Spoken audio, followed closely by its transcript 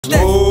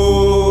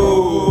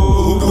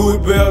Oh, who do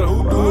it better?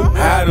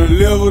 I done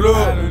leveled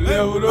up.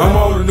 I'm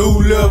on a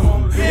new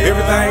level.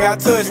 Everything I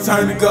touch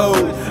turn to gold.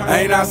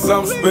 Ain't I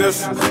something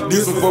special?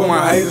 This one for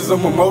my haters.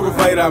 I'm a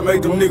motivator. I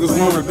make them niggas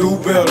wanna do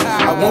better.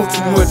 I want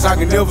too much, I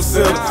can never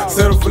settle.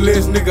 Settle for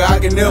less, nigga, I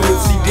can never.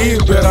 If she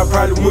did better, I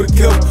probably would've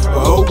kept her.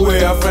 But oh boy,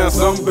 I found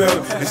something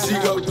better, and she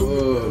go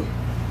do.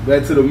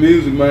 Back to the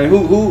music, man.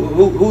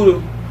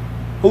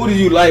 Who do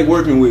you like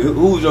working with?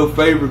 Who's your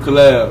favorite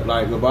collab,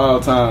 like, of all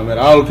time? And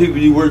all the people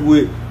you work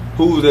with,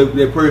 who's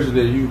that person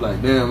that you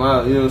like, damn, you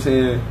know what I'm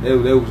saying? That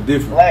was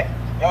different. Blac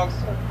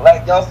Youngsta,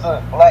 Blac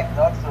Youngsta, Blac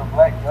Youngsta,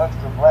 Blac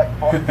Youngsta, Blac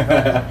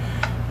Youngsta.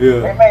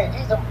 Yeah. Hey man, he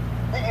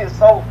is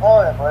so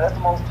fun, bro. That's the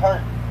most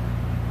turned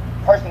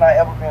person I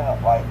ever been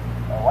like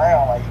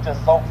around. Like, he's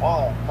just so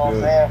fun. You know what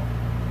I'm saying?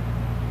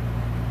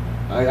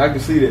 I can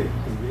see that.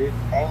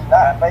 And he's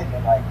not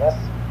faking. Like, that's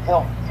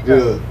him.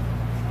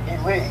 He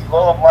lit. He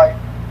love life.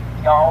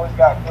 He always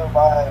got good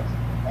vibes,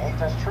 and he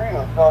just trill. You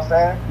know what I'm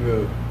saying?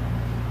 Yeah.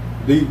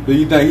 Do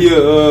you think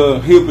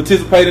he'll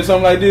participate in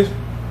something like this?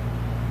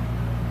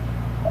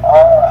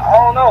 I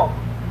don't know.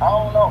 I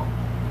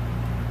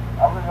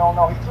really don't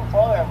know. He's too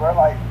fun, bro.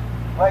 Like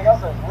Blac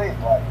Youngsta is lit.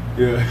 Like,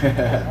 yeah.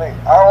 He's lit.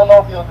 I don't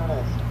know if he'll do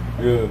this.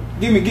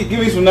 Yeah. Give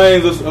me some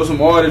names of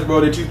some artists,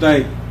 bro, that you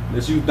think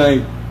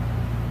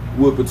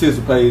would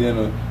participate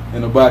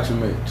in a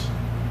boxing match.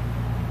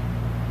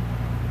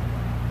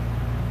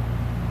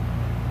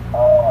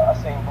 I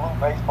seen Blue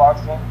Base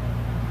boxing.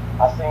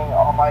 I seen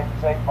Almighty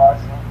J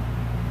boxing.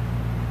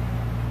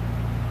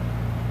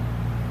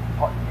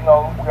 You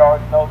know, we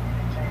already know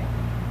DDG.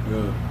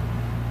 Yeah.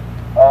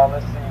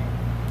 Let's see.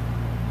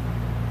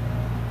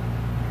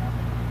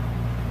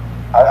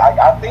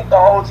 I think the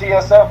whole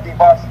TSF be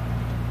boxing.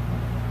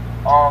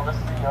 Let's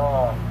see.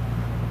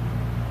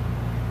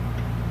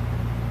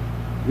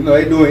 You know,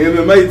 they doing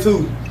MMA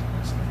too.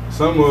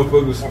 Some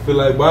motherfuckers feel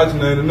like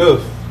boxing ain't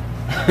enough.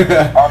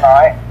 Oh no,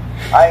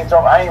 I ain't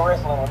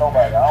wrestling with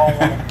nobody. I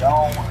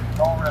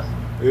don't wrestle.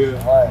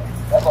 Yeah. Like,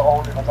 that's a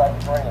whole different type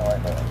of training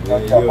right there. Yeah,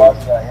 you got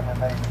boxing, got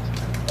MMA.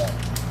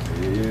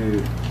 Yeah.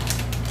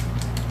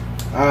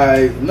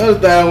 Alright, another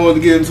thing I wanted to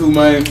get into,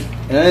 man,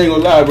 and I ain't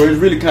gonna lie, bro, it's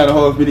really kind of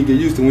hard for me to get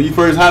used to. When you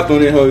first hopped on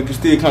that hoe, it can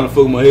still kind of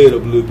fuck my head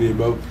up a little bit,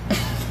 bro.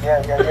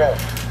 Yeah.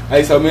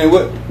 Hey, so man,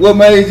 what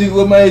made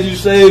you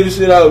shave this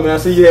shit out, man? I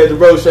see you had the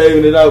bro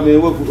shaving it out,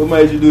 man. What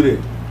made you do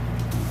that?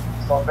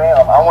 So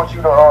damn, I want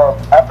you to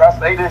after I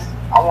say this,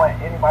 I want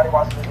anybody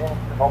watching this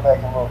interview to go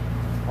back and look.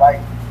 Like,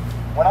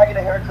 when I get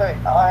a haircut,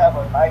 I have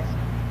a nice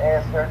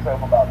ass haircut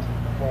for about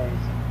 2-3 days.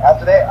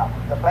 After that,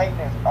 the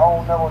maintenance, I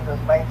don't never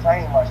just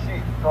maintain my shit.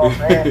 You know what I'm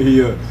saying?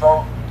 Yeah.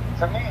 So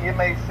to me, it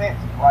makes sense.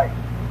 Like,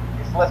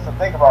 it's less to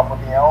think about for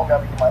me. I don't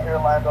gotta get my hair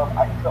lined up.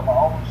 I can cut my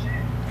own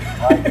shit.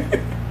 Like,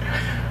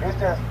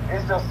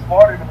 it's just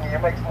smarter to me.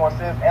 It makes more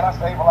sense, and I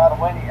save a lot of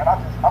money. And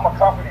I'm a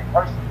confident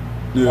person.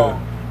 Yeah. So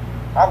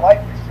I like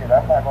this shit.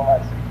 I'm not gonna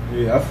lie to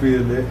you. yeah, I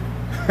feel that.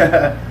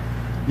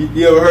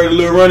 you ever heard of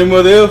Lil Ronnie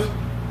Mother F?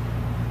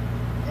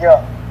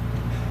 Yeah.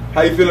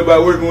 How you feel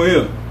about working with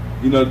him?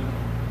 You know.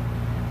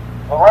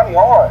 But Ronnie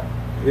hard.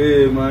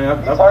 Yeah, man.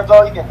 He turns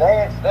out he can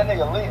dance. That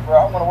nigga lit, bro.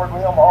 I want to work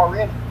with him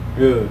already.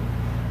 Yeah.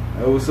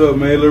 Hey, what's up,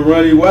 man? Lil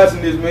Ronnie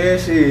watching this, man.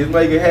 Shit, let's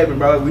make it happen,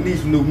 bro. We need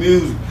some new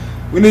music.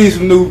 We need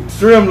some new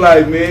Srem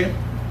life, man.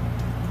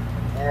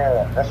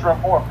 Yeah, that Srem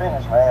 4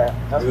 finish, man.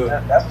 That's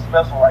a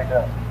special right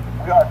there.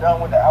 We are done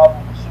with the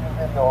album. We're shooting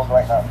videos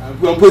right now. I'm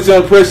gonna put you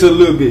under pressure a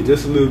little bit,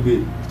 just a little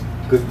bit.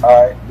 Cause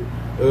alright.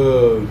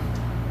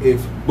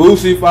 If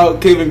Boosie fought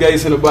Kevin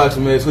Gates in a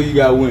boxing match, who you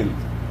got winning?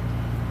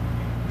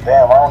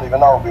 Damn, I don't even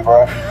know, big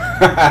bro.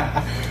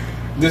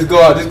 Just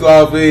go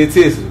out for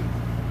intensity.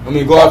 I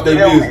mean, go off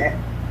their music.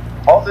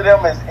 Most of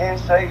them is in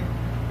shape.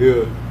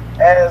 Yeah.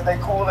 As they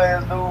cool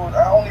ass dudes.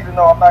 I don't even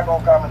know. I'm not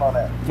gonna comment on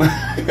that.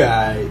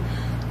 Alright.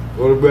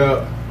 What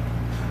about?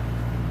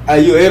 Are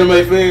you an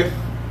anime fan?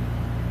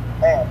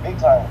 Man, big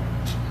time.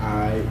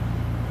 Alright.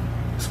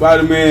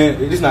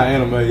 Spider-Man, it's not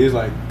anime, it's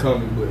like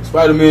comic, but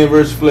Spider-Man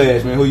versus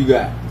Flash, man, who you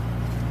got?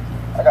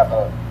 I got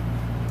the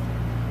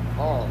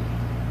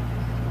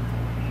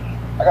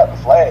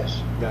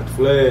Flash. Got the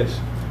Flash.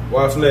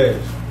 Why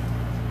Flash?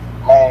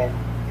 Man,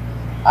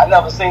 I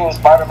never seen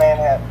Spider-Man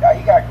have.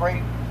 He got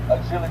great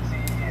agility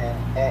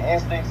and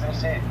instincts and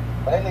shit,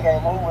 but that nigga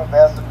ain't moving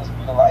faster than the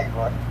speed of light,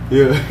 bro.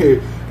 Yeah,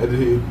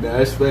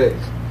 that's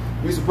facts.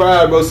 You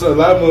surprised, bro? So a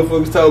lot of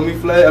motherfuckers told me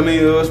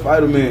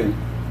Spider-Man.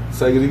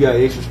 Say he got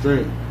extra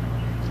strength.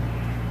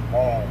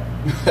 Man,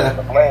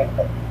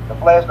 the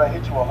Flash gonna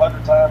hit you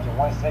 100 times in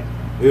 1 second.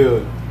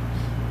 Yeah.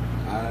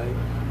 Alright.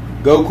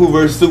 Goku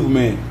versus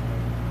Superman.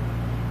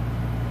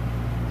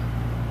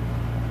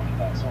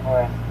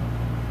 Superman.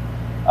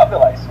 I feel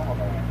like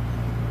Superman.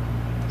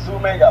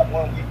 Superman got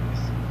one weakness,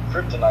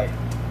 kryptonite.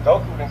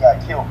 Goku done got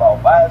killed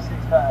about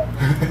 5-6 times.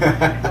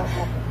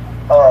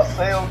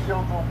 Cell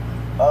killed him.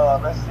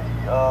 Let's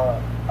see.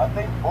 I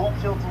think Boo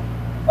killed him.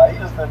 Like, he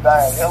just been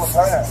dying hella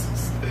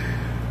times.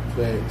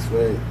 Facts.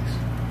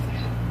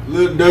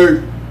 Lil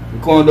Durk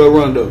and Quando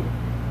Rondo.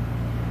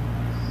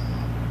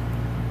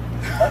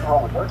 That have to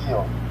run with Durk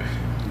Hill.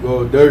 Go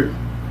with Durk.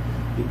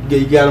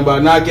 You got him by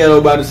knockout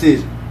or by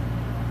decision?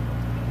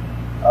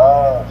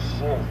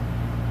 Shit.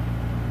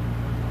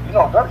 You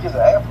know, Durk is an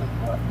athlete,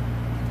 bro.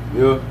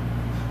 Yeah.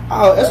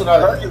 Oh, that's what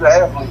Durk is an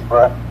athlete,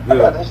 bro. Yeah. I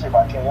got this shit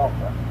by KO,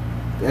 bro.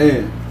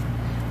 Damn.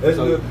 That's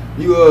good.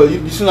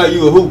 You seem like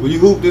you a hooper. You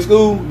hooped in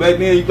school back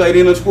then. You played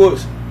in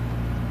sports.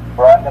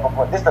 Bro, I never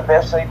played. This is the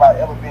best shape I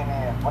ever been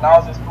in. When I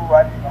was in school,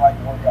 I didn't even like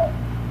to work out.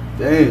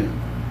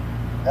 Damn.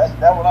 That's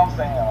what I'm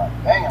saying.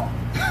 Like, damn.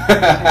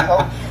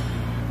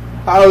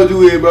 How old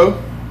you is, bro?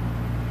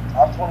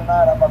 I'm 29.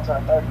 I'm about to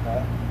turn 30,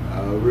 man.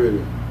 Oh,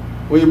 really?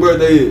 When your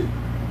birthday is?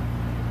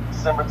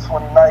 December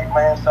 29th,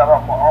 man. Shout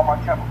out for all my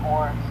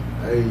Capricorns.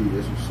 Hey,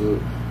 that's what's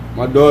up.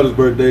 My daughter's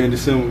birthday in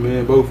December,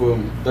 man. Both of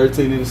them,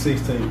 13 and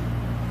 16.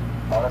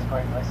 Oh, that's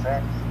crazy. They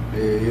said.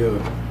 Yeah.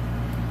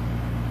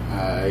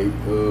 Alright,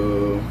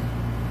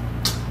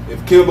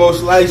 if Kimbo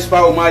Slice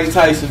fought Mike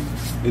Tyson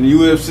in the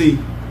UFC,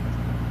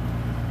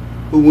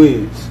 who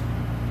wins?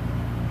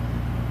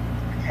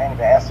 I can't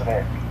even answer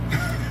that.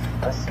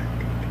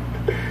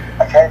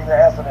 I can't even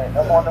answer that.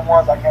 That's one of the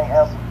ones I can't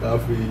answer. I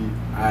feel you.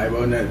 Alright,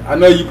 on that. I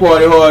know you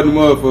party hard in the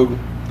motherfucker.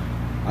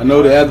 I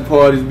know the after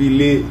parties be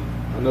lit.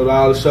 I know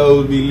all the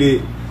shows be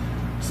lit.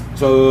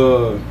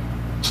 So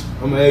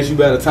I'm gonna ask you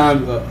about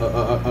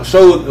a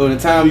show or the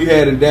time you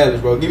had in Dallas,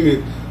 bro. Give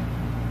me,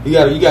 you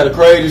got a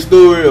crazy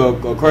story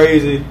or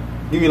crazy.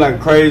 Give me like a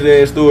crazy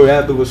ass story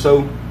after the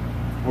show.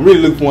 I'm really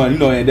looking for one,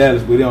 in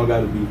Dallas, but it don't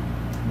gotta be.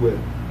 But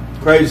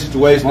crazy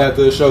situation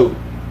after the show.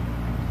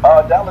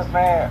 Dallas,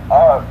 man.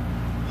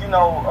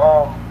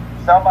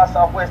 South by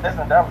Southwest. That's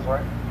in Dallas,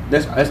 right?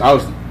 That's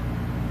Austin.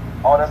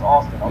 Oh, that's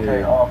Austin.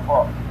 Okay. Yeah.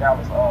 Fuck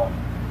Dallas.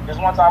 Just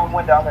one time we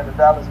went down there to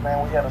Dallas,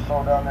 man. We had a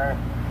show down there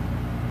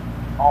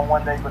on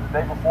one day, but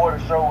the day before the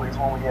show is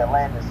when we had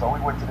landed. So we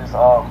went to this.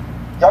 Y'all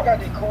got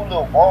these cool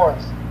little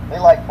bars. They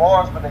like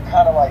bars, but they're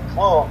kind of like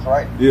clubs,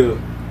 right? Yeah.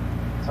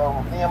 So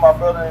me and my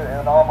brother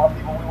and all my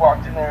people, we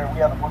walked in there. And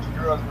we had a bunch of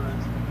girls with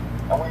us,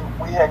 and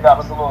we had got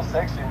us a little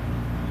section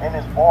in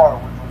this bar,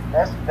 which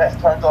was that's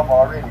turned up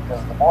already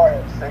because the bar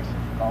had a section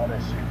and all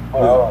that shit.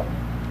 But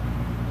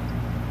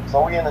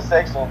so we in the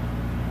section,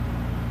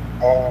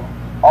 and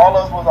all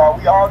of us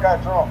we all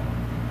got drunk,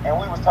 and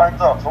we was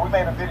turned up. So we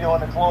made a video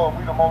in the club.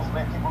 We the most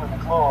lit people in the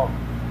club.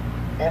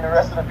 And the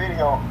rest of the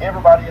video,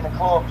 everybody in the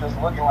club just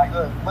looking at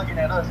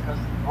us, because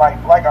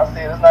like I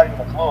said, it's not even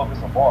a club,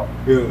 it's a bar.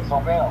 Yeah. So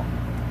bam,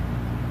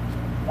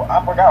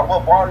 I forgot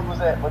what bar it was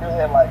at, but it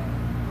had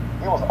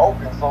it was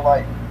open, so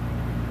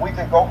we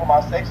could go from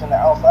our section to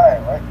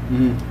outside, right?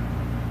 Mm-hmm.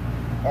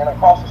 And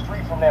across the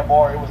street from that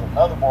bar, it was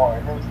another bar,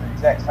 and it was the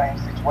exact same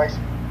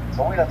situation.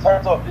 So we done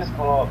turned up this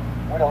club,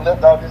 we done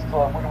left out this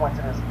club, we done went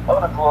to this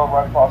other club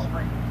right across the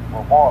street for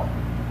a bar.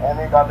 And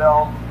they got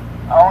down,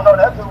 I don't know,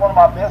 that's just one of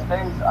my best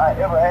days I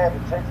ever had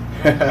in Texas.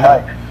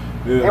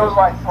 It was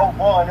so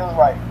fun, it was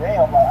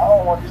damn, I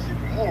don't want this shit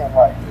to end.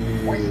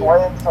 We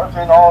swam,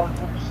 surfing, all the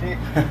stupid shit.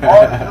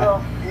 All the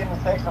girls in the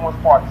section was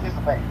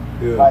participating.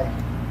 Yeah.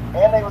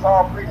 And they was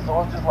all pretty,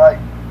 so it was just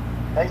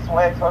they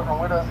swag surfing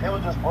with us. It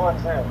was just fun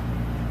as hell.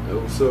 Hey,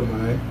 what's up,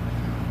 man?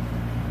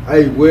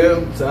 Hey,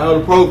 well, to all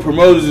the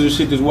promoters and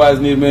shit that's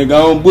watching this, man,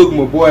 go on book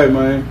my boy,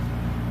 man.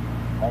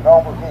 Go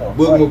on book me.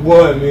 Book my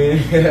boy, man.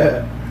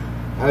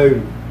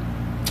 Hey,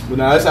 but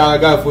now that's all I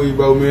got for you,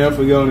 bro, man. I'm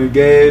finna get on the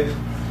gas.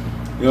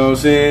 You know what I'm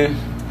saying?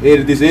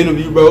 Edit this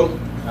interview, bro.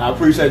 I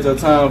appreciate your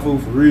time, fool,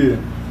 for real.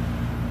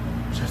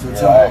 Appreciate your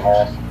time.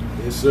 Man.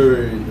 Yes,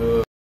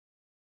 sir.